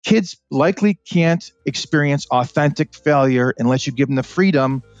Kids likely can't experience authentic failure unless you give them the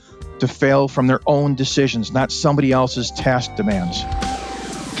freedom to fail from their own decisions, not somebody else's task demands.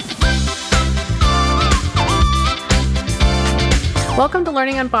 Welcome to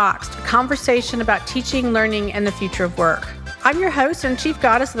Learning Unboxed, a conversation about teaching, learning, and the future of work. I'm your host and Chief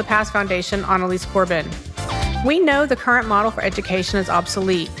Goddess of the Past Foundation, Annalise Corbin. We know the current model for education is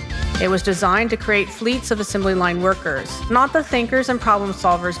obsolete. It was designed to create fleets of assembly line workers, not the thinkers and problem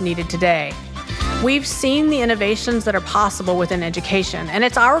solvers needed today. We've seen the innovations that are possible within education, and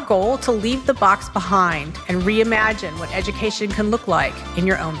it's our goal to leave the box behind and reimagine what education can look like in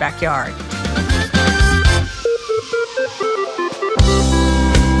your own backyard.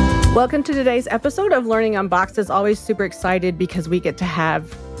 Welcome to today's episode of Learning Unboxed. As always, super excited because we get to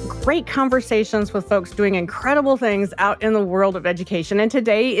have great conversations with folks doing incredible things out in the world of education. And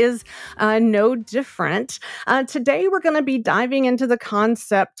today is no different. Today, we're going to be diving into the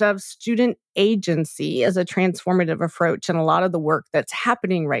concept of student agency as a transformative approach in a lot of the work that's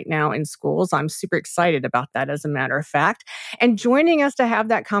happening right now in schools. I'm super excited about that, as a matter of fact. And joining us to have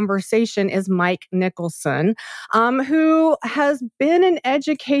that conversation is Mike Nicholson, who has been in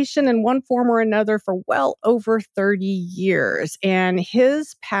education in one form or another for well over 30 years. And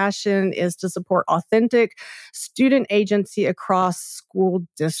his passion is to support authentic student agency across school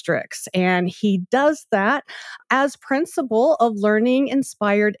districts. And he does that as principal of Learning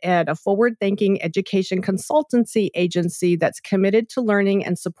Inspired Ed, a forward-thinking education consultancy agency that's committed to learning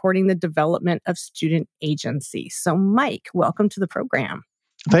and supporting the development of student agency. So, Mike, welcome to the program.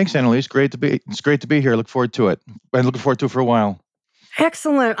 Thanks, Annalise. It's great to be here. Look forward to it. Been looking forward to it for a while.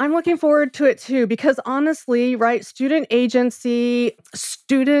 Excellent. I'm looking forward to it too, because honestly, right, student agency,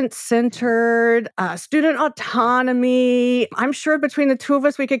 student-centered, student autonomy, I'm sure between the two of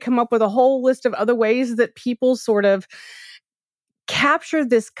us, we could come up with a whole list of other ways that people sort of capture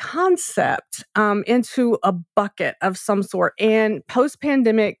this concept into a bucket of some sort. And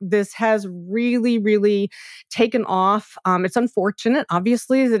post-pandemic, this has really, really taken off. It's unfortunate,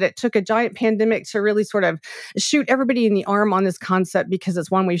 obviously, that it took a giant pandemic to really sort of shoot everybody in the arm on this concept, because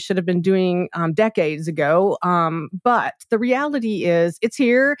it's one we should have been doing decades ago. But the reality is it's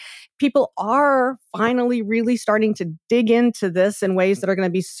here. People are finally really starting to dig into this in ways that are going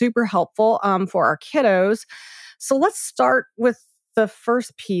to be super helpful for our kiddos. So let's start with the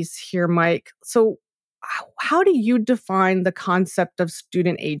first piece here, Mike. So how do you define the concept of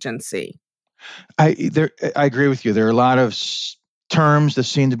student agency? I agree with you. There are a lot of terms that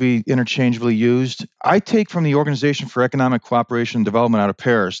seem to be interchangeably used. I take from the Organization for Economic Cooperation and Development out of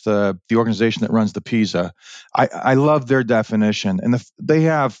Paris, the organization that runs the PISA. I love their definition, and they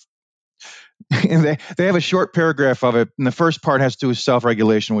have they have a short paragraph of it, and the first part has to do with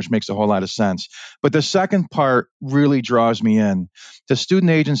self-regulation, which makes a whole lot of sense. But the second part really draws me in. The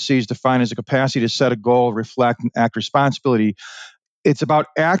student agency is defined as a capacity to set a goal, reflect, and act responsibility. It's about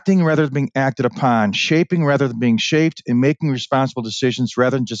acting rather than being acted upon, shaping rather than being shaped, and making responsible decisions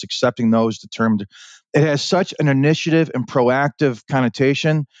rather than just accepting those determined. It has such an initiative and proactive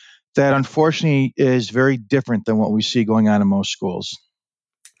connotation that unfortunately is very different than what we see going on in most schools.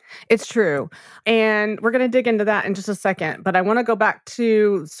 It's true. And we're going to dig into that in just a second. But I want to go back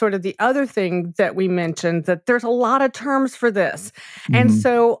to sort of the other thing that we mentioned, that there's a lot of terms for this. Mm-hmm. And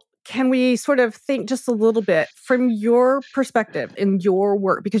so can we sort of think just a little bit from your perspective in your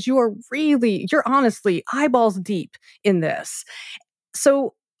work, because you're honestly eyeballs deep in this.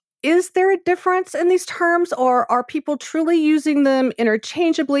 So is there a difference in these terms, or are people truly using them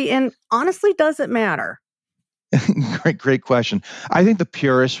interchangeably? And honestly, does it matter? Great question. I think the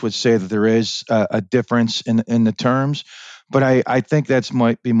purists would say that there is a difference in the terms, but I think that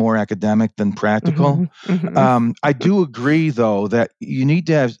might be more academic than practical. Mm-hmm, mm-hmm. I do agree, though, that you need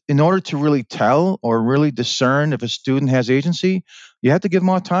to have, in order to really tell or really discern if a student has agency, you have to give them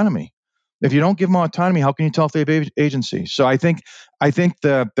autonomy. If you don't give them autonomy, how can you tell if they have agency? So I think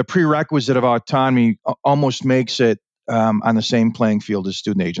the prerequisite of autonomy almost makes it on the same playing field as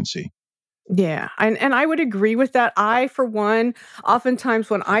student agency. Yeah. And I would agree with that. I, for one, oftentimes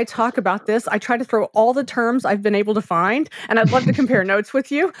when I talk about this, I try to throw all the terms I've been able to find, and I'd love to compare notes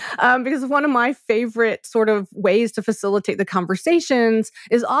with you, because one of my favorite sort of ways to facilitate the conversations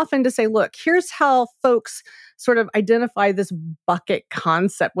is often to say, look, here's how folks sort of identify this bucket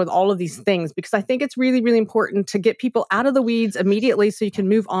concept with all of these things, because I think it's really, really important to get people out of the weeds immediately so you can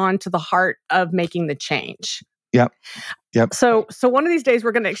move on to the heart of making the change. Yep. So one of these days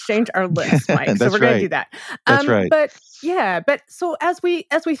we're going to exchange our lists, Mike. So we're going to do that. That's right. But so as we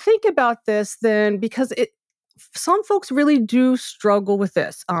think about this, then, because some folks really do struggle with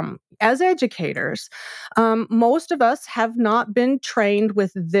this. As educators, most of us have not been trained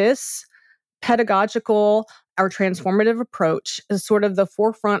with this pedagogical or transformative approach is sort of the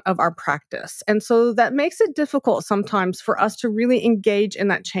forefront of our practice. And so that makes it difficult sometimes for us to really engage in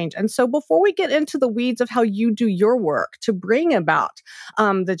that change. And so before we get into the weeds of how you do your work to bring about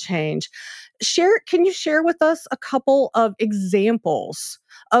the change, can you share with us a couple of examples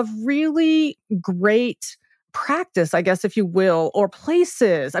of really great practice, I guess, if you will, or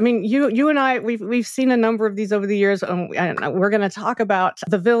places? I mean, you and I, we've seen a number of these over the years, and we're going to talk about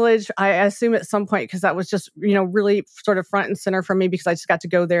the Village. I assume at some point, because that was just really sort of front and center for me, because I just got to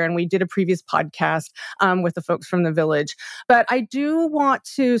go there, and we did a previous podcast with the folks from the Village. But I do want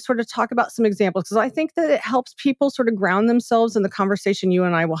to sort of talk about some examples, because I think that it helps people sort of ground themselves in the conversation you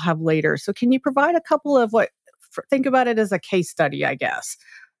and I will have later. So can you provide a couple of think about it as a case study, I guess?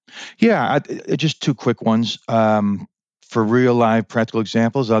 Yeah, just two quick ones. For real live practical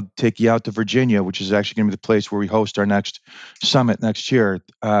examples, I'll take you out to Virginia, which is actually going to be the place where we host our next summit next year.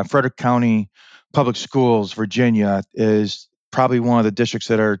 Frederick County Public Schools, Virginia, is probably one of the districts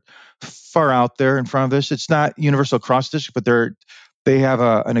that are far out there in front of this. It's not universal across district, but they have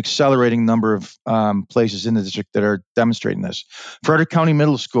an accelerating number of places in the district that are demonstrating this. Frederick County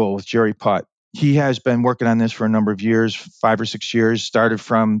Middle School with Jerry Putt. He has been working on this for a number of years, 5 or 6 years, started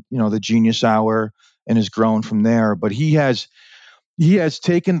from, the Genius Hour and has grown from there. But he has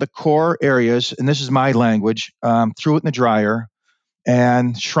taken the core areas, and this is my language, threw it in the dryer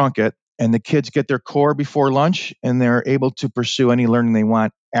and shrunk it. And the kids get their core before lunch, and they're able to pursue any learning they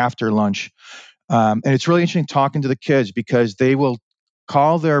want after lunch. And it's really interesting talking to the kids, because they will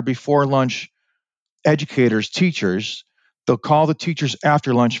call their before lunch educators teachers. They'll call the teachers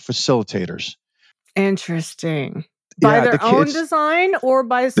after lunch facilitators. Interesting. By Yeah, the their own kids, design or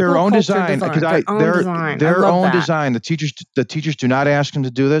by their school own culture design, because design? Their own design. I their love own that. design. The teachers do not ask them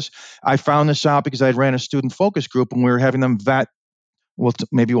to do this. I found this out because I ran a student focus group, and we were having them vet.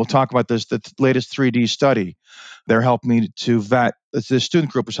 Maybe we'll talk about this. The latest 3D study, they're helping me to vet. The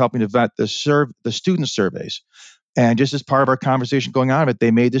student group was helping to vet the student surveys. And just as part of our conversation going on of it,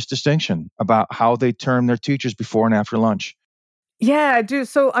 they made this distinction about how they term their teachers before and after lunch. Yeah, I do.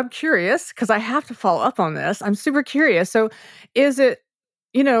 So I'm curious, because I have to follow up on this. I'm super curious. So is it,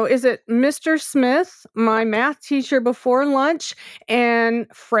 is it Mr. Smith, my math teacher before lunch, and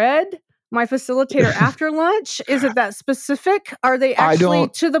Fred, my facilitator after lunch? Is it that specific? Are they I actually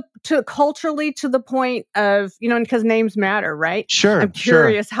don't. to culturally to the point of, because names matter, right? I'm Sure.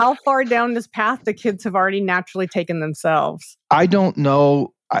 curious how far down this path the kids have already naturally taken themselves. I don't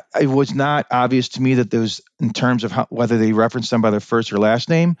know. It was not obvious to me that those, in terms of whether they reference them by their first or last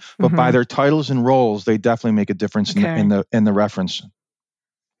name, but by Mhm. their titles and roles, they definitely make a difference in Okay. the reference.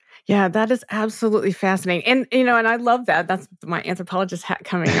 Yeah, that is absolutely fascinating. And I love that. That's my anthropologist hat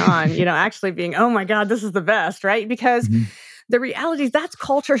coming on, actually being, oh my God, this is the best, right? Because Hmm. the reality is that's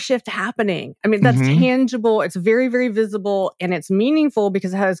culture shift happening. I mean, that's Hmm. tangible, it's very, very visible, and it's meaningful,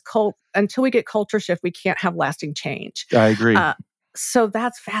 because it has until we get culture shift, we can't have lasting change. I agree. Uh, so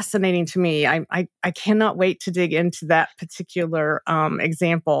that's fascinating to me. I cannot wait to dig into that particular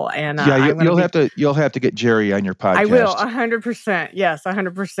example, and Yeah, I'm going to be you'll have to get Jerry on your I will, podcast. 100%. Yes,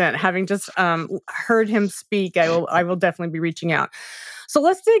 100%. Having just heard him speak, I will definitely be reaching out. So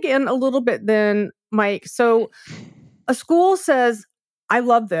let's dig in a little bit then, Mike. So a school says, I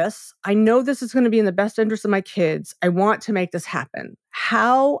love this. I know this is going to be in the best interest of my kids. I want to make this happen.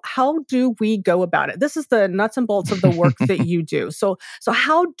 How do we go about it? This is the nuts and bolts of the work that you do. So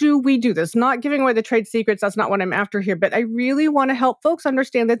how do we do this? Not giving away the trade secrets, that's not what I'm after here, but I really want to help folks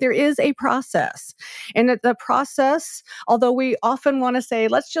understand that there is a process. And that the process, although we often want to say,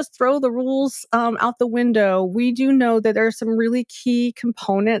 let's just throw the rules out the window, we do know that there are some really key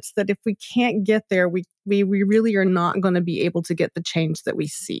components that if we can't get there, we really are not going to be able to get the change that we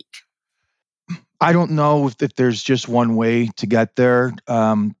seek. I don't know if there's just one way to get there,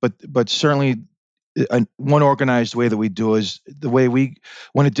 but certainly one organized way that we do is the way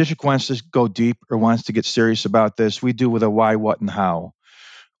when a district wants to go deep or wants to get serious about this, we do with a why, what, and how.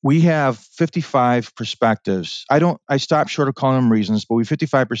 We have 55 perspectives. I stop short of calling them reasons, but we have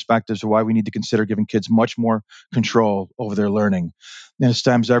 55 perspectives of why we need to consider giving kids much more control over their learning. And it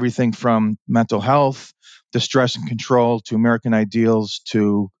stems everything from mental health, to stress and control, to American ideals,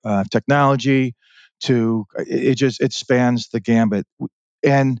 to technology, to it spans the gambit.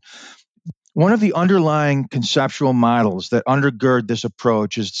 And one of the underlying conceptual models that undergird this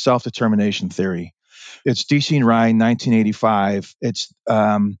approach is self-determination theory. It's DC and Ryan, 1985. It's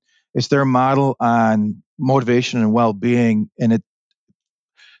their model on motivation and well-being, and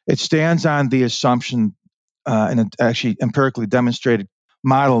it stands on the assumption and actually empirically demonstrated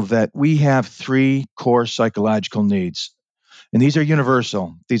model that we have three core psychological needs. And these are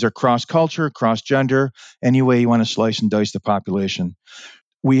universal. These are cross culture, cross gender, any way you want to slice and dice the population.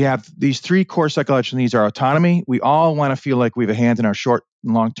 We have these three core psychological needs: our autonomy. We all want to feel like we have a hand in our short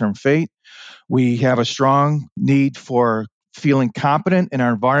and long term fate. We have a strong need for feeling competent in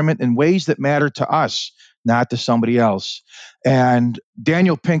our environment in ways that matter to us, not to somebody else. And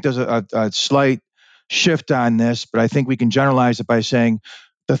Daniel Pink does a slight shift on this, but I think we can generalize it by saying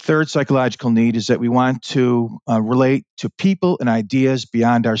the third psychological need is that we want to relate to people and ideas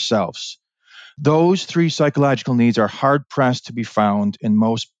beyond ourselves. Those three psychological needs are hard pressed to be found in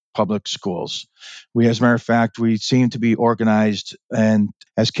most public schools. As a matter of fact, we seem to be organized, and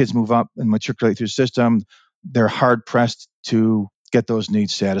as kids move up and matriculate through the system, they're hard pressed to get those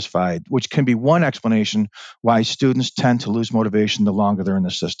needs satisfied, which can be one explanation why students tend to lose motivation the longer they're in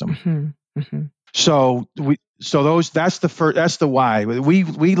the system. Mm-hmm. Mm-hmm. That's the first, that's the why.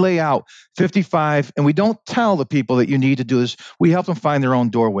 We lay out 55, and we don't tell the people that you need to do this. We help them find their own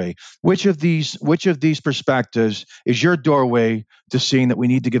doorway. Which of these perspectives is your doorway to seeing that we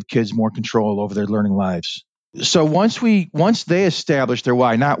need to give kids more control over their learning lives? So once they establish their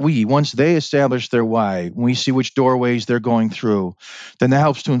why, not we, once they establish their why, when we see which doorways they're going through, then that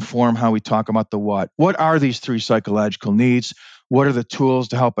helps to inform how we talk about the what. What are these three psychological needs? What are the tools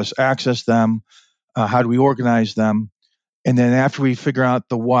to help us access them? How do we organize them? And then after we figure out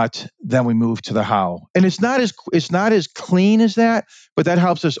the what, then we move to the how. And it's not as clean as that, but that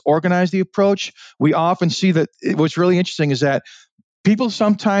helps us organize the approach. We often see that what's really interesting is that people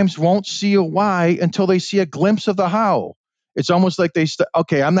sometimes won't see a why until they see a glimpse of the how. It's almost like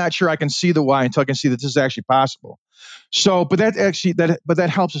okay, I'm not sure I can see the why until I can see that this is actually possible. So, but that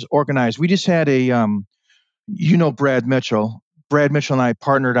helps us organize. We just had Brad Mitchell. Brad Mitchell and I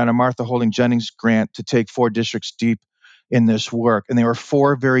partnered on a Martha Holding Jennings grant to take 4 districts deep in this work. And they were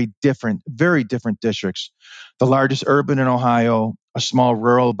 4 very different districts. The largest urban in Ohio, a small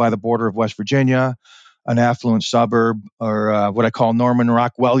rural by the border of West Virginia, an affluent suburb, or what I call Norman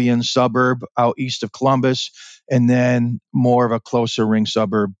Rockwellian suburb out east of Columbus, and then more of a closer ring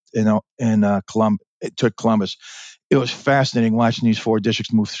suburb in Columbus. It was fascinating watching these 4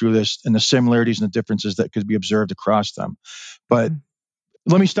 districts move through this and the similarities and the differences that could be observed across them. But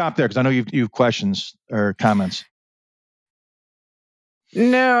let me stop there because I know you have questions or comments.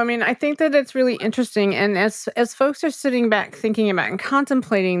 No, I mean, I think that it's really interesting. And as folks are sitting back thinking about and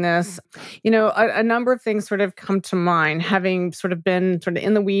contemplating this, a number of things sort of come to mind, having sort of been sort of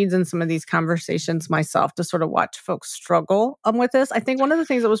in the weeds in some of these conversations myself to sort of watch folks struggle with this. I think one of the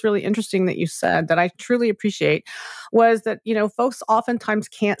things that was really interesting that you said that I truly appreciate was that, folks oftentimes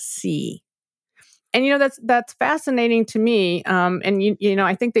can't see. And that's fascinating to me. And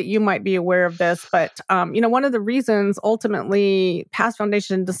I think that you might be aware of this, but one of the reasons ultimately Past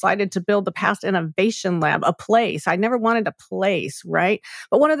Foundation decided to build the Past Innovation Lab, a place. I never wanted a place, right?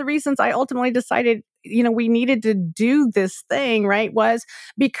 But one of the reasons I ultimately decided, we needed to do this thing, right, was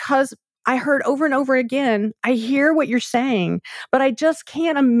because I heard over and over again, I hear what you're saying, but I just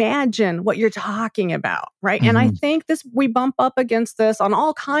can't imagine what you're talking about, right? Mm-hmm. And I think we bump up against this on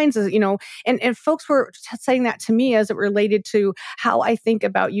all kinds of, and folks were saying that to me as it related to how I think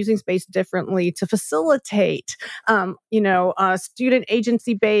about using space differently to facilitate, student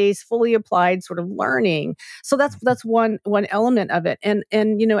agency-based, fully applied sort of learning. So that's one element of it. And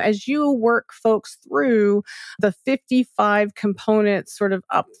as you work folks through the 55 components sort of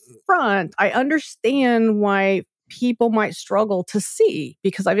up front, I understand why people might struggle to see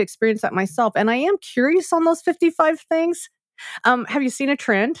because I've experienced that myself. And I am curious on those 55 things. Have you seen a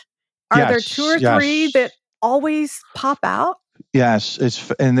trend? Are there 2 or 3 that always pop out? Yes,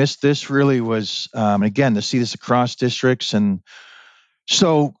 and this really was again to see this across districts, and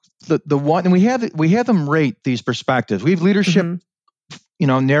so the one, and we have them rate these perspectives. We have leadership,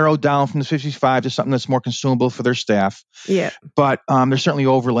 narrowed down from the 55 to something that's more consumable for their staff. Yeah, but there's certainly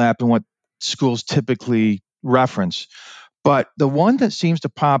overlap in what schools typically reference. But the one that seems to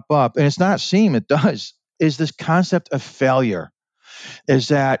pop up, and it does, is this concept of failure. Is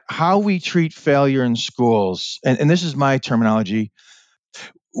that how we treat failure in schools? And this is my terminology.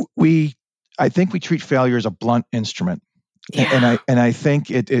 I think we treat failure as a blunt instrument. yeah. And I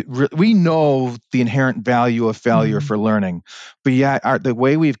think we know the inherent value of failure for learning, but yet the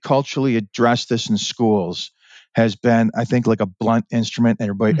way we've culturally addressed this in schools has been, I think, like a blunt instrument. And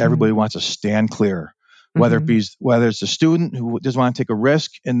everybody wants to stand clear, whether it's a student who doesn't want to take a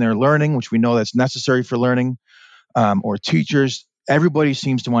risk in their learning, which we know that's necessary for learning, or teachers. Everybody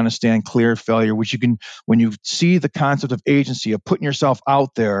seems to want to stand clear of failure, which you can, when you see the concept of agency, of putting yourself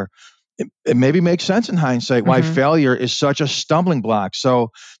out there it maybe makes sense in hindsight why failure is such a stumbling block.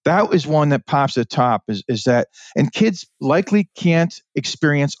 So that is one that pops at the top is that, and kids likely can't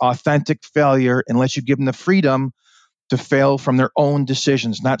experience authentic failure unless you give them the freedom to fail from their own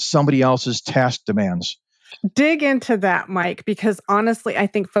decisions, not somebody else's task demands. Dig into that, Mike, because honestly, I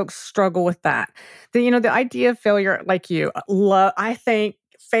think folks struggle with that. The idea of failure, like you, I think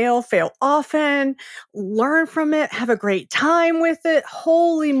fail often, learn from it, have a great time with it.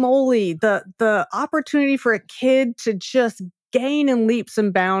 Holy moly, the opportunity for a kid to just gain in leaps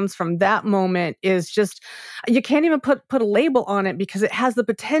and bounds from that moment is just, you can't even put a label on it because it has the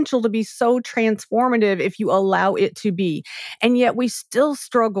potential to be so transformative if you allow it to be. And yet we still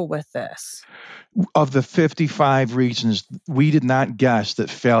struggle with this. Of the 55 reasons, we did not guess that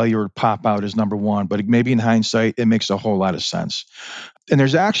failure would pop out as number one, but maybe in hindsight, it makes a whole lot of sense. And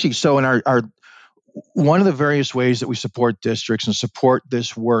there's actually, so in our one of the various ways that we support districts and support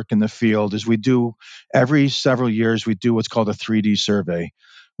this work in the field is we do every several years, we do what's called a 3D survey.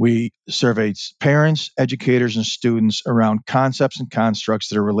 We survey parents, educators, and students around concepts and constructs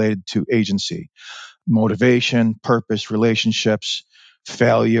that are related to agency, motivation, purpose, relationships,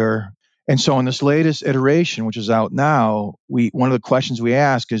 failure. And so in this latest iteration, which is out now, one of the questions we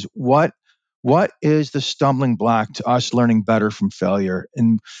ask is what is the stumbling block to us learning better from failure?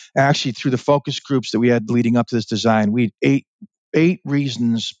 And actually through the focus groups that we had leading up to this design, we had eight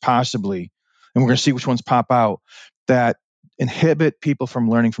reasons possibly, and we're going to see which ones pop out, that inhibit people from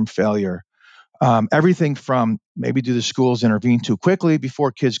learning from failure. Everything from maybe do the schools intervene too quickly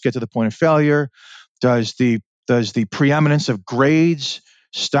before kids get to the point of failure? Does the preeminence of grades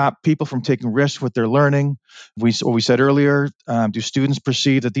stop people from taking risks with their learning? What we said earlier, do students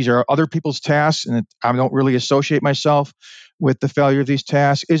perceive that these are other people's tasks and that I don't really associate myself with the failure of these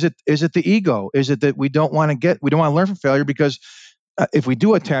tasks? Is it the ego? Is it that we don't want to learn from failure because if we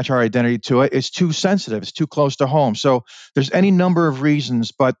do attach our identity to it, it's too sensitive, it's too close to home. So there's any number of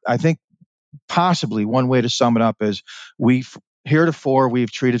reasons, but I think possibly one way to sum it up is heretofore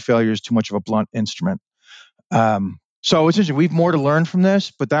we've treated failure as too much of a blunt instrument. So it's interesting. We've more to learn from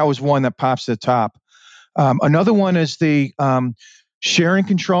this, but that was one that pops to the top. Another one is the sharing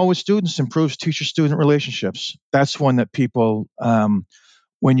control with students improves teacher-student relationships. That's one that people,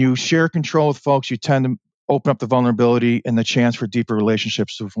 when you share control with folks, you tend to open up the vulnerability and the chance for deeper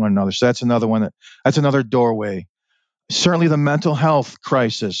relationships with one another. So that's another one that's another doorway. Certainly, the mental health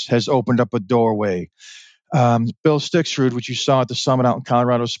crisis has opened up a doorway. Bill Stixrud, which you saw at the summit out in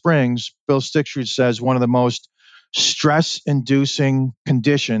Colorado Springs, Bill Stixrud says one of the most stress-inducing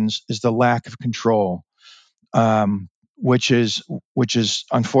conditions is the lack of control, which is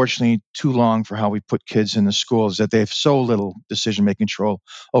unfortunately too long for how we put kids in the schools. That they have so little decision-making control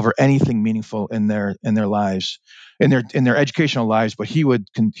over anything meaningful in their lives, in their educational lives. But he would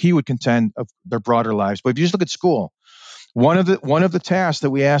contend of their broader lives. But if you just look at school. One of the tasks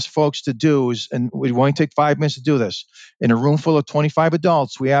that we ask folks to do is, and we only take 5 minutes to do this, in a room full of 25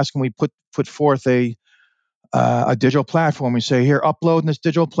 adults, we ask them, we put forth a digital platform. We say, here, upload in this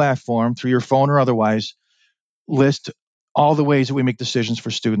digital platform through your phone or otherwise, list all the ways that we make decisions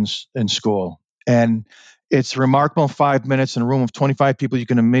for students in school. And it's remarkable in 5 minutes in a room of 25 people, you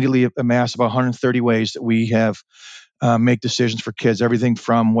can immediately amass about 130 ways that we have make decisions for kids. Everything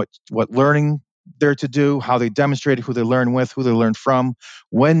from what learning they're to do, how they demonstrate it, who they learn with, who they learn from,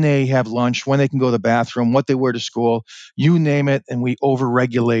 when they have lunch, when they can go to the bathroom, what they wear to school, you name it, and we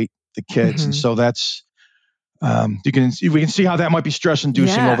overregulate the kids. And so that's we can see how that might be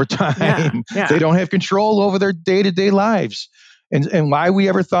stress-inducing over time. Yeah. They don't have control over their day-to-day lives. And why we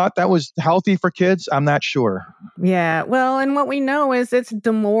ever thought that was healthy for kids, I'm not sure. Yeah. Well, and what we know is it's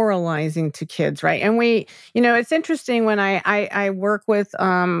demoralizing to kids, right? And it's interesting when I work with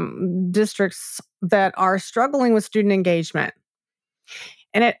districts that are struggling with student engagement.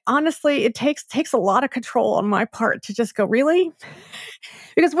 And it honestly, it takes a lot of control on my part to just go, really?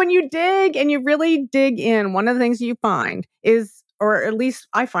 Because when you dig and you really dig in, one of the things you find is, or at least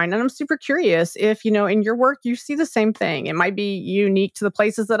I find, and I'm super curious if, in your work, you see the same thing. It might be unique to the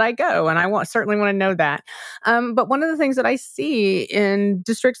places that I go, and certainly want to know that. But one of the things that I see in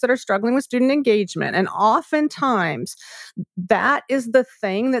districts that are struggling with student engagement, and oftentimes that is the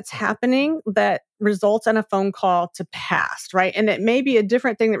thing that's happening that results in a phone call to past, right? And it may be a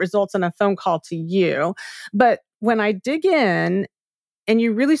different thing that results in a phone call to you. But when I dig in, and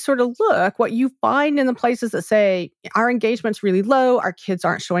you really sort of look, what you find in the places that say our engagement's really low, our kids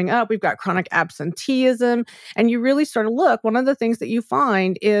aren't showing up, we've got chronic absenteeism, and you really sort of look, one of the things that you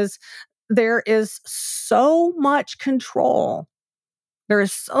find is there is so much control. There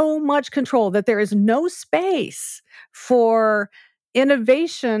is so much control that there is no space for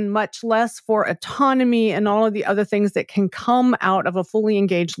innovation, much less for autonomy and all of the other things that can come out of a fully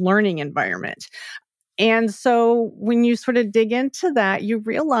engaged learning environment. And so when you sort of dig into that, you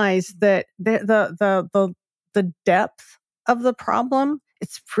realize that the depth of the problem,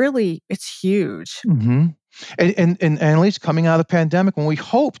 it's huge. hmm and at least coming out of the pandemic, when we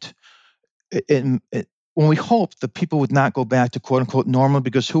hoped, in, when we hoped that people would not go back to quote unquote normal,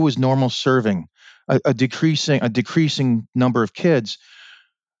 because who was normal serving a decreasing number of kids,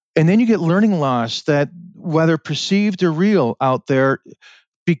 and then you get learning loss that, whether perceived or real out there,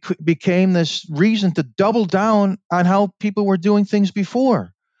 became this reason to double down on how people were doing things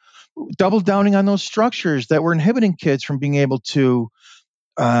before, double downing on those structures that were inhibiting kids from being able to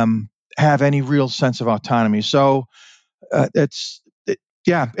um, have any real sense of autonomy. So it's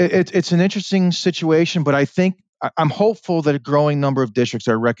an interesting situation, but I think I'm hopeful that a growing number of districts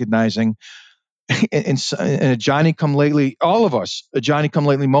are recognizing, in a Johnny come lately, all of us, a Johnny come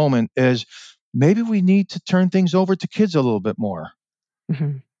lately moment is, maybe we need to turn things over to kids a little bit more.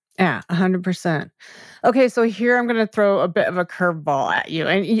 Mhm. Yeah, 100%. Okay, so here I'm going to throw a bit of a curveball at you.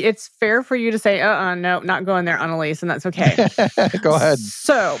 And it's fair for you to say, no, not going there, Annalise, and that's okay. Go ahead.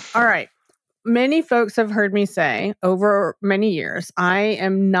 So, all right. Many folks have heard me say over many years, I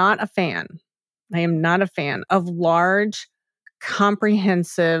am not a fan. I am not a fan of large,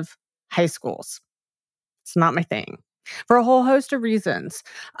 comprehensive high schools. It's not my thing for a whole host of reasons,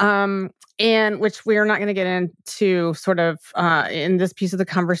 and which we are not going to get into sort of in this piece of the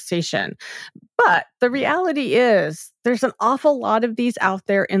conversation. But the reality is, there's an awful lot of these out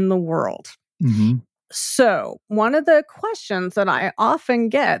there in the world. hmm So, one of the questions that I often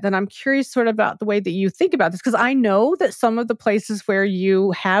get, that I'm curious sort of about the way that you think about this, because I know that some of the places where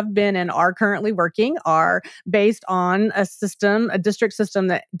you have been and are currently working are based on a district system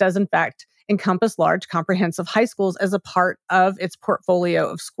that does in fact encompass large comprehensive high schools as a part of its portfolio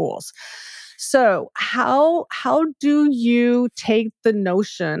of schools. So, how do you take the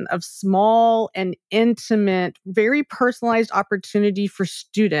notion of small and intimate, very personalized opportunity for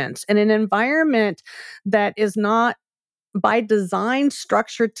students in an environment that is not by design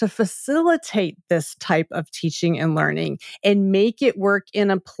structured to facilitate this type of teaching and learning, and make it work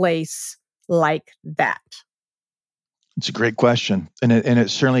in a place like that? It's a great question, and it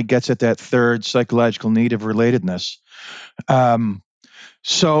certainly gets at that third psychological need of relatedness. Um,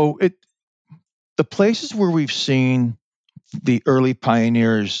 so the places where we've seen the early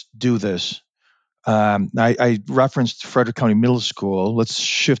pioneers do this. I referenced Frederick County Middle School. Let's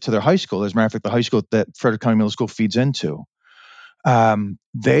shift to their high school. As a matter of fact, the high school that Frederick County Middle School feeds into,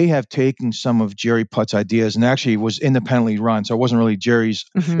 they have taken some of Jerry Putt's ideas, and actually was independently run. So it wasn't really Jerry's,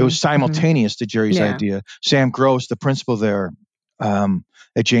 it was Mhm, mhm. simultaneous to Jerry's Yeah. idea. Sam Gross, the principal there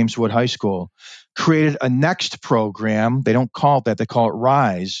at James Wood High School, created a next program. They don't call it that, they call it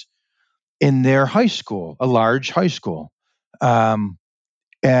RISE, in their high school, a large high school. Um,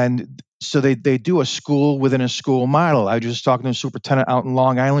 and so they do a school within a school model. I was just talking to a superintendent out in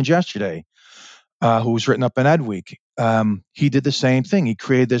Long Island yesterday, who was written up in Ed Week. He did the same thing. He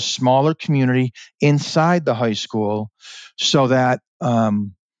created this smaller community inside the high school, so that,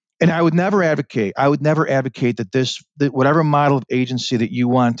 and I would never advocate. I would never advocate that whatever model of agency that you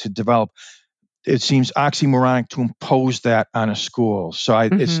want to develop, it seems oxymoronic to impose that on a school. So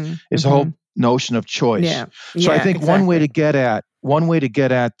Mhm, it's a whole mhm. notion of choice. Yeah. So I Yeah, think exactly. one way to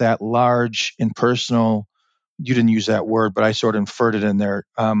get at that large impersonal, you didn't use that word, but I sort of inferred it in there,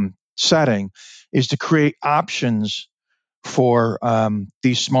 setting, is to create options for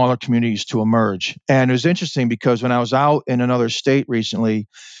these smaller communities to emerge. And it was interesting because when I was out in another state recently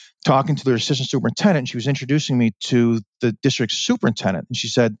talking to their assistant superintendent, she was introducing me to the district superintendent, and she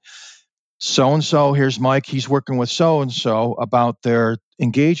said, so and so, here's Mike, he's working with so and so about their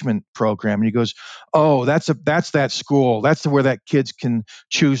engagement program. And he goes, oh, that's that school, that's where that kids can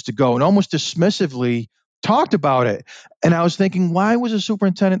choose to go, and almost dismissively talked about it. And I was thinking, why was a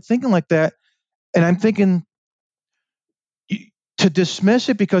superintendent thinking like that? And I'm thinking, to dismiss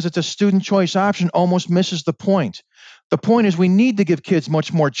it because it's a student choice option almost misses the point. The point is, we need to give kids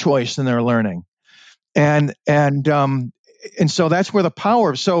much more choice in their learning, and so that's where the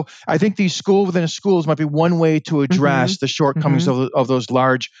power. So I think these school within schools might be one way to address Mhm, the shortcomings mhm, of those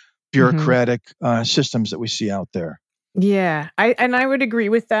large mhm. bureaucratic systems that we see out there. Yeah, I would agree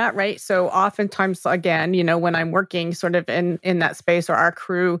with that, right? So oftentimes, again, when I'm working sort of in that space, or our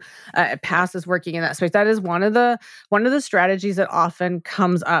crew passes working in that space, that is one of the strategies that often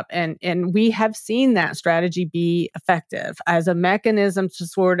comes up, and we have seen that strategy be effective as a mechanism to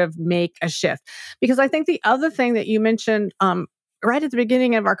sort of make a shift. Because I think the other thing that you mentioned right at the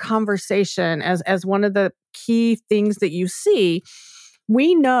beginning of our conversation as one of the key things that you see,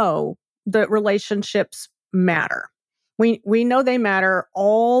 we know that relationships matter. We know they matter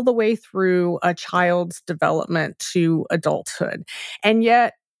all the way through a child's development to adulthood. And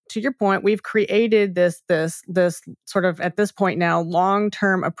yet, to your point, we've created this sort of, at this point now,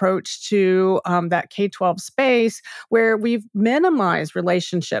 long-term approach to that K-12 space where we've minimized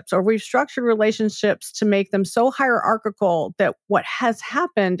relationships, or we've structured relationships to make them so hierarchical that what has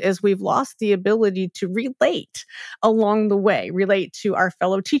happened is we've lost the ability to relate along the way, relate to our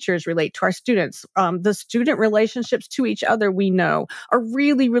fellow teachers, relate to our students. The student relationships to each other, we know, are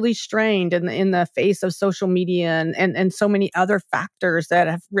really, really strained in the face of social media and so many other factors that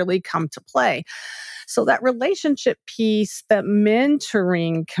have really come to play. So that relationship piece, that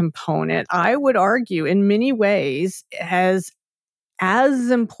mentoring component, I would argue in many ways has as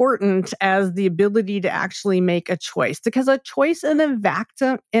important as the ability to actually make a choice, because a choice in a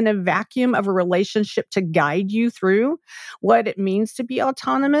vacuum of a relationship to guide you through what it means to be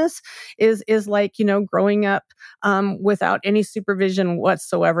autonomous is like, growing up without any supervision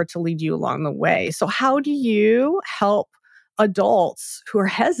whatsoever to lead you along the way. So how do you help adults who are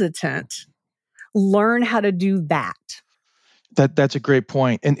hesitant learn how to do that? That's a great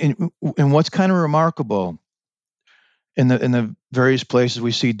point. And what's kind of remarkable in the various places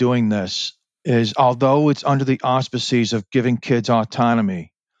we see doing this is, although it's under the auspices of giving kids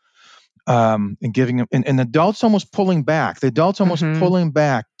autonomy, and giving them, and adults almost pulling back, the adults almost Mm-hmm. pulling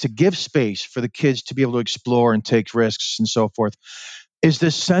back to give space for the kids to be able to explore and take risks and so forth, is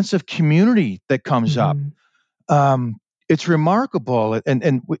this sense of community that comes up. Mm-hmm. It's remarkable,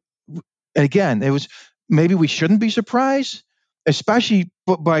 and again, it was, maybe we shouldn't be surprised, especially,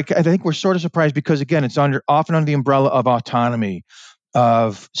 but I think we're sort of surprised because, again, it's often under the umbrella of autonomy,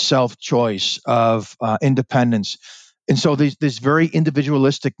 of self-choice, of independence, and so these very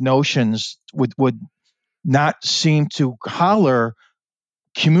individualistic notions would not seem to holler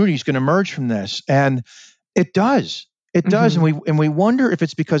community is going to emerge from this, and it does. It does, Mm-hmm. and we wonder if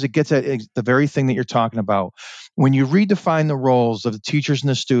it's because it gets at the very thing that you're talking about. When you redefine the roles of the teachers and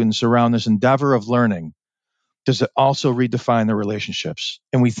the students around this endeavor of learning, does it also redefine the relationships?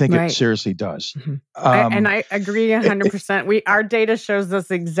 And we think it Right. seriously does. Mhm. And Um, I agree it, it- 100%. Our data shows this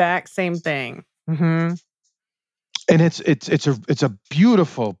exact same thing. Mhm. and it's a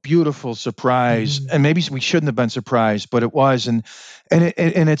beautiful surprise, Mhm. and maybe we shouldn't have been surprised, but it was, and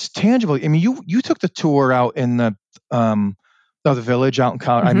it's tangible. I mean, you took the tour out in um, the village out in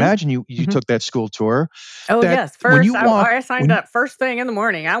Colorado. I Mhm. imagine you Mhm. took that school tour. Oh, That yes. when you First, walk I signed when up first thing in the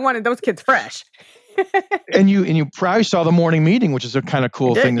morning. I wanted those kids fresh. and you probably saw the morning meeting, which is a kind of I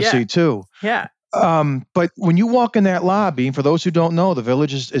cool thing did, to yeah. see too. Yeah. But when you walk in that lobby, for those who don't know, the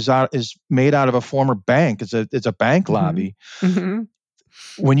village is made out of a former bank. It's a bank Mhm. lobby. Mhm.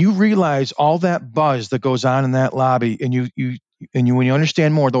 When you realize all that buzz that goes on in that lobby, and when you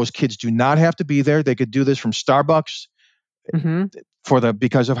understand more, those kids do not have to be there. They could do this from Starbucks Mhm.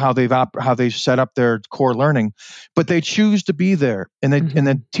 because of how they've set up their core learning, but they choose to be there, and the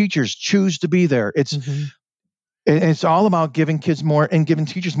Mhm. teachers choose to be there. Mhm. It's all about giving kids more and giving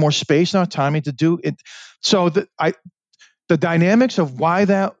teachers more space and autonomy to do it. So the dynamics of why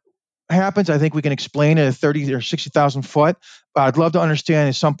that happens, I think we can explain it at 30 or 60,000 foot. But I'd love to understand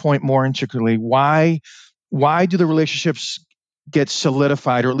at some point more intricately why do the relationships get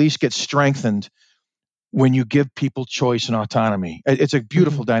solidified, or at least get strengthened, when you give people choice and autonomy. It's a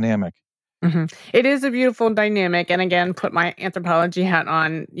beautiful Mhm. dynamic. Mhm. It is a beautiful dynamic, and again, put my anthropology hat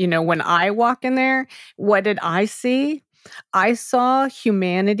on. When I walk in there, what did I see? I saw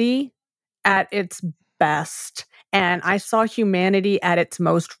humanity at its best, and I saw humanity at its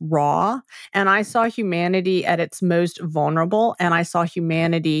most raw, and I saw humanity at its most vulnerable, and I saw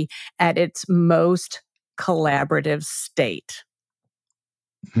humanity at its most collaborative state.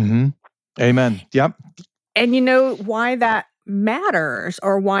 Hmm. Amen. Yep. And you know why that matters,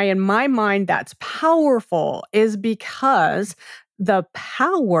 or why in my mind that's powerful, is because the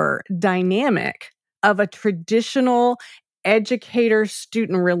power dynamic of a traditional educator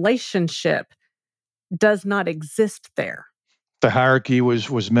student relationship does not exist there. The hierarchy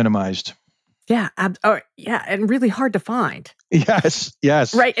was minimized. Yeah, yeah, and really hard to find. Yes.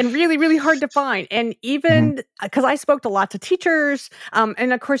 Yes. Right, and really, really hard to find, and Hmm. even because I spoke to lots of teachers,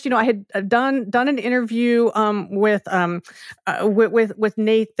 and of course, I had done an interview with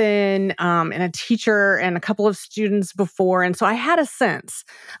Nathan, and a teacher and a couple of students before, and so I had a sense.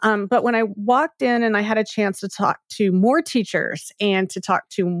 But when I walked in and I had a chance to talk to more teachers and to talk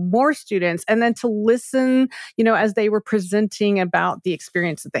to more students, and then to listen, as they were presenting about the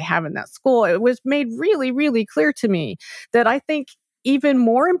experience that they have in that school, it was made really, really clear to me that I think even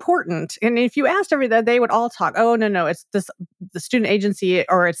more important, and if you asked everybody, they would all talk, oh, no, it's this, the student agency,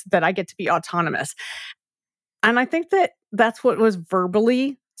 or it's that I get to be autonomous. And I think that that's what was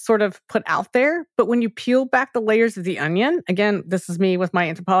verbally sort of put out there. But when you peel back the layers of the onion, again, this is me with my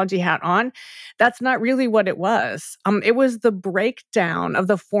anthropology hat on, that's not really what it was. It was the breakdown of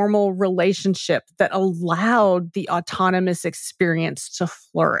the formal relationship that allowed the autonomous experience to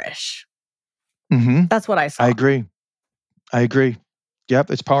flourish. Hmm. That's what I I saw. agree. I agree. Yep,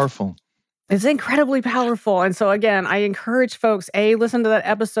 it's powerful. It's incredibly powerful. And so again, I encourage folks, A, listen to that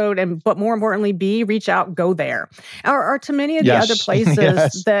episode, and but more importantly, B, reach out, go there. Or to many of the other Yes. places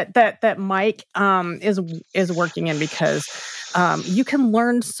Yes. that Mike is working in, because you can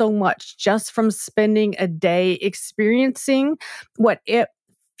learn so much just from spending a day experiencing what it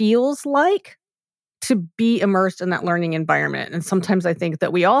feels like to be immersed in that learning environment. And sometimes I think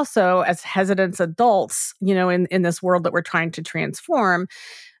that we also, as hesitant adults, in this world that we're trying to transform,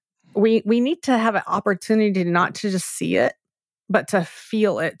 we need to have an opportunity not to just see it, but to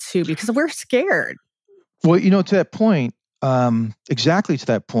feel it too, because we're scared. Well, to that point, exactly to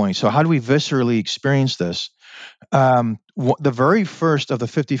that point. So, how do we viscerally experience this? The very first of the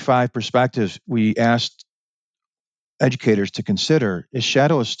 55 perspectives we asked educators to consider is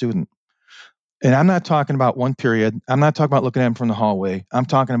shadow a student. And I'm not talking about one period. I'm not talking about looking at them from the hallway. I'm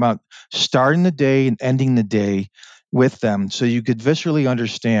talking about starting the day and ending the day with them so you could viscerally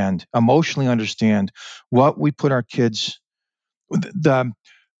understand, emotionally understand what we put our kids, the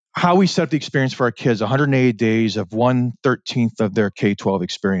how we set up the experience for our kids, 180 days of 1/13 of their K-12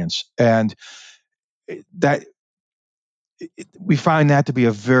 experience. And that we find that to be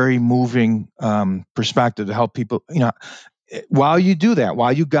a very moving perspective to help people, while you do that,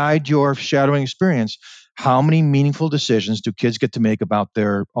 while you guide your shadowing experience, how many meaningful decisions do kids get to make about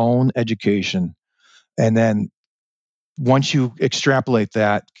their own education? And then once you extrapolate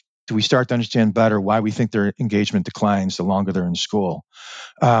that, do we start to understand better why we think their engagement declines the longer they're in school?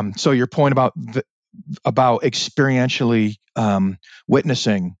 So your point about experientially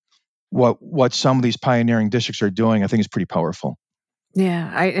witnessing what some of these pioneering districts are doing, I think is pretty powerful.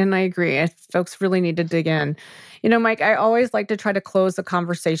 Yeah, I agree. Folks really need to dig in. Mike, I always like to try to close the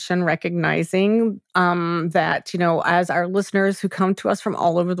conversation recognizing that, as our listeners who come to us from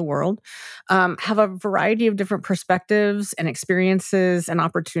all over the world have a variety of different perspectives and experiences and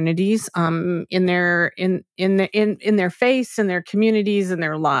opportunities in their face, in their communities, in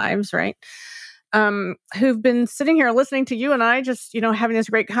their lives, right? Who've been sitting here listening to you and I just, having this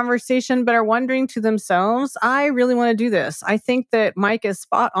great conversation, but are wondering to themselves, I really want to do this. I think that Mike is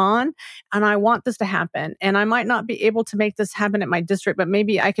spot on and I want this to happen. And I might not be able to make this happen at my district, but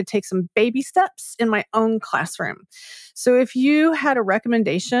maybe I could take some baby steps in my own classroom. So if you had a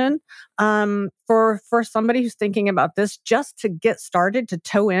recommendation for somebody who's thinking about this just to get started, to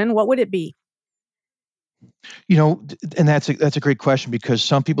toe in, what would it be? And that's a great question because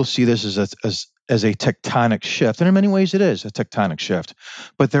some people see this as a tectonic shift, and in many ways it is a tectonic shift.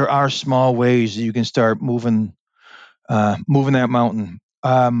 But there are small ways that you can start moving that mountain.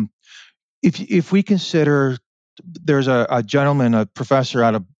 If we consider, there's a gentleman, a professor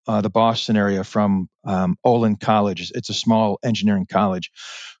out of the Boston area from Olin College. It's a small engineering college,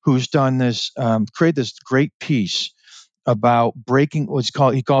 who's done this, created this great piece about breaking what's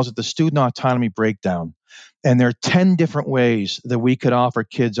called, he calls it the student autonomy breakdown. And there are 10 different ways that we could offer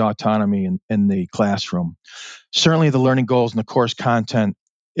kids autonomy in the classroom. Certainly the learning goals and the course content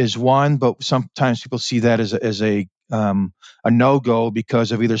is one, but sometimes people see that as a no-go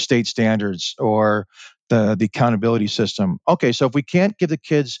because of either state standards or the accountability system. Okay, so if we can't give the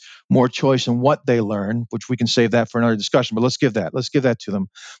kids more choice in what they learn, which we can save that for another discussion, but let's give that to them.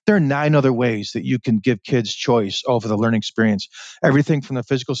 There are 9 other ways that you can give kids choice over the learning experience. Everything from the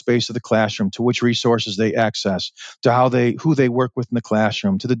physical space of the classroom to which resources they access, to who they work with in the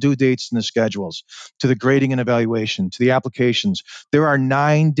classroom, to the due dates and the schedules, to the grading and evaluation, to the applications. There are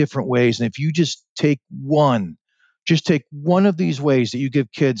 9 different ways, and if you just take one of these ways that you give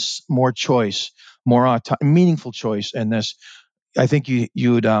kids more choice, more meaningful choice in this, I think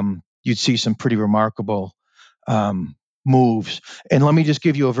you'd see some pretty remarkable moves. And let me just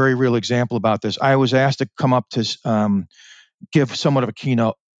give you a very real example about this. I was asked to come up to give somewhat of a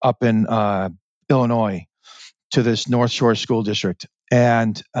keynote up in Illinois to this North Shore school district,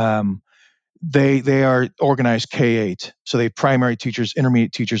 and they are organized K-8, so they have primary teachers,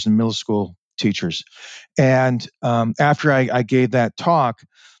 intermediate teachers, and middle school teachers. And after I gave that talk,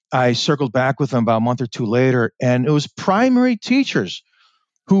 I circled back with them about a month or two later, and it was primary teachers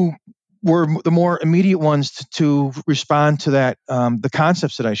who were the more immediate ones to respond to that, the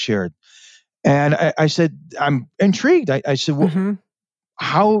concepts that I shared. And I said, I'm intrigued. I said, well,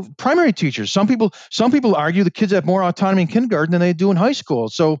 how primary teachers? Some people argue the kids have more autonomy in kindergarten than they do in high school.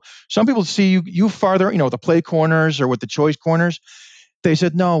 So some people see you farther, the play corners or with the choice corners. They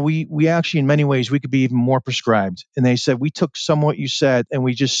said, no, we actually, in many ways, we could be even more prescribed. And they said, we took some of what you said and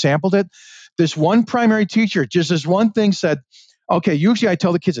we just sampled it. This one primary teacher, just this one thing said, okay, usually I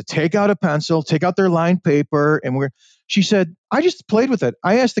tell the kids to take out a pencil, take out their lined paper. And she said, I just played with it.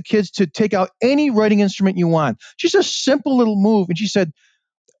 I asked the kids to take out any writing instrument you want. Just a simple little move. And she said,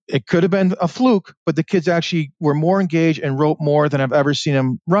 it could have been a fluke, but the kids actually were more engaged and wrote more than I've ever seen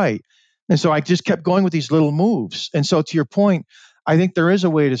them write. And so I just kept going with these little moves. And so to your point, I think there is a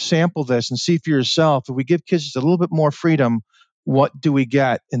way to sample this and see for yourself. If we give kids just a little bit more freedom, what do we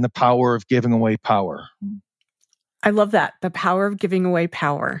get in the power of giving away power? I love that. The power of giving away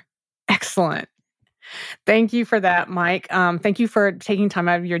power. Excellent. Thank you for that, Mike. Thank you for taking time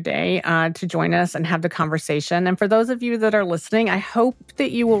out of your day to join us and have the conversation. And for those of you that are listening, I hope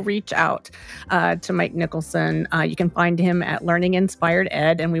that you will reach out to Mike Nicholson. You can find him at Learning Inspired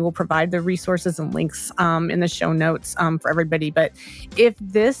Ed, and we will provide the resources and links in the show notes for everybody. But if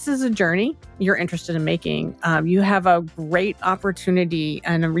this is a journey you're interested in making, you have a great opportunity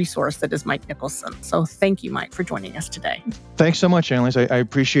and a resource that is Mike Nicholson. So thank you, Mike, for joining us today. Thanks so much, Annalise. I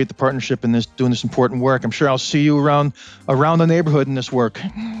appreciate the partnership in doing this important work. I'm sure I'll see you around the neighborhood in this work.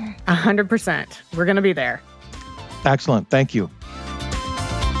 100%. We're going to be there. Excellent. Thank you.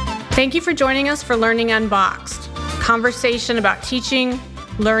 Thank you for joining us for Learning Unboxed, conversation about teaching,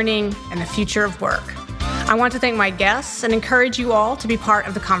 learning, and the future of work. I want to thank my guests and encourage you all to be part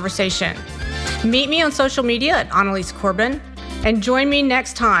of the conversation. Meet me on social media at Annalise Corbin, and join me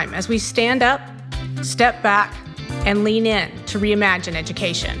next time as we stand up, step back, and lean in to reimagine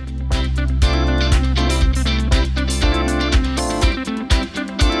education.